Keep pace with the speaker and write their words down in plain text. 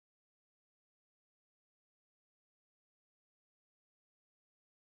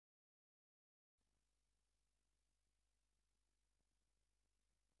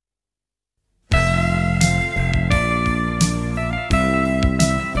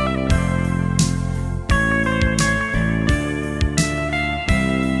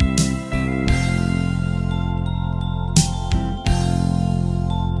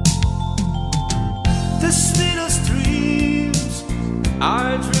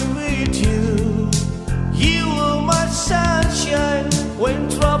with you. You were my sunshine when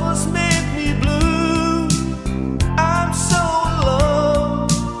troubles made me blue. I'm so alone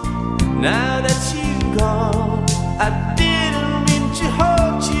now that you're gone. I didn't mean to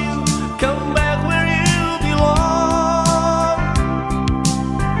hurt you. Come back where you belong.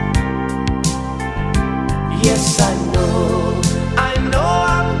 Yes, I know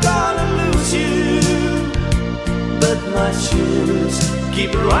I'm gonna lose you, but my shoes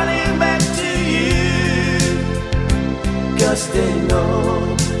keep running back to you, 'cause they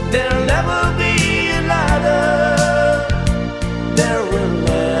know there'll never be another. There will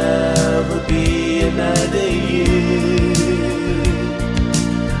never be another you.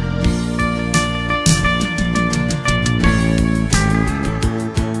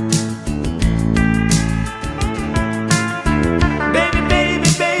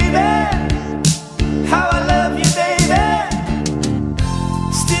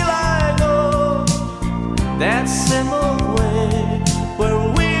 That same old way where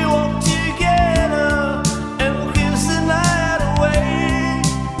we walk together and kiss the night away.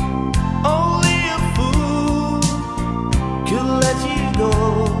 Only a fool could let you go.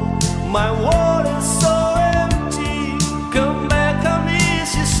 My world is so empty. Come back, I miss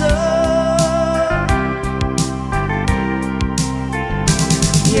you so.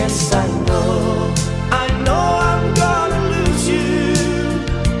 Yes, I know I'm gonna lose you,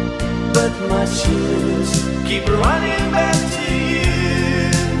 but my shoes keep running back to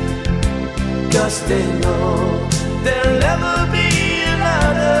you, 'cause they know there'll never be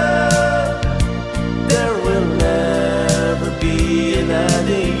another. There will never be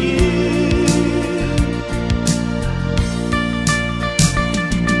another you.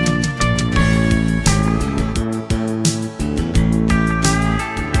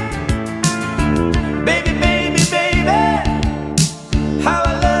 Baby, baby, baby, how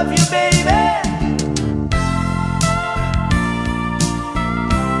I love you, baby.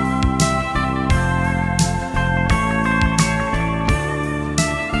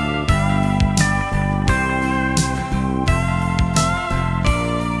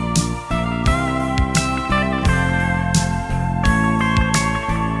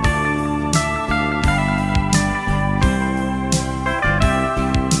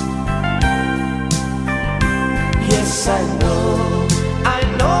 Yes, I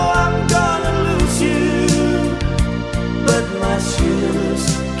know I'm gonna lose you, but my shoes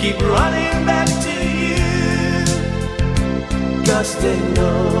keep running back to you, 'cause they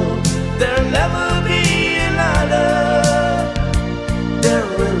know there'll never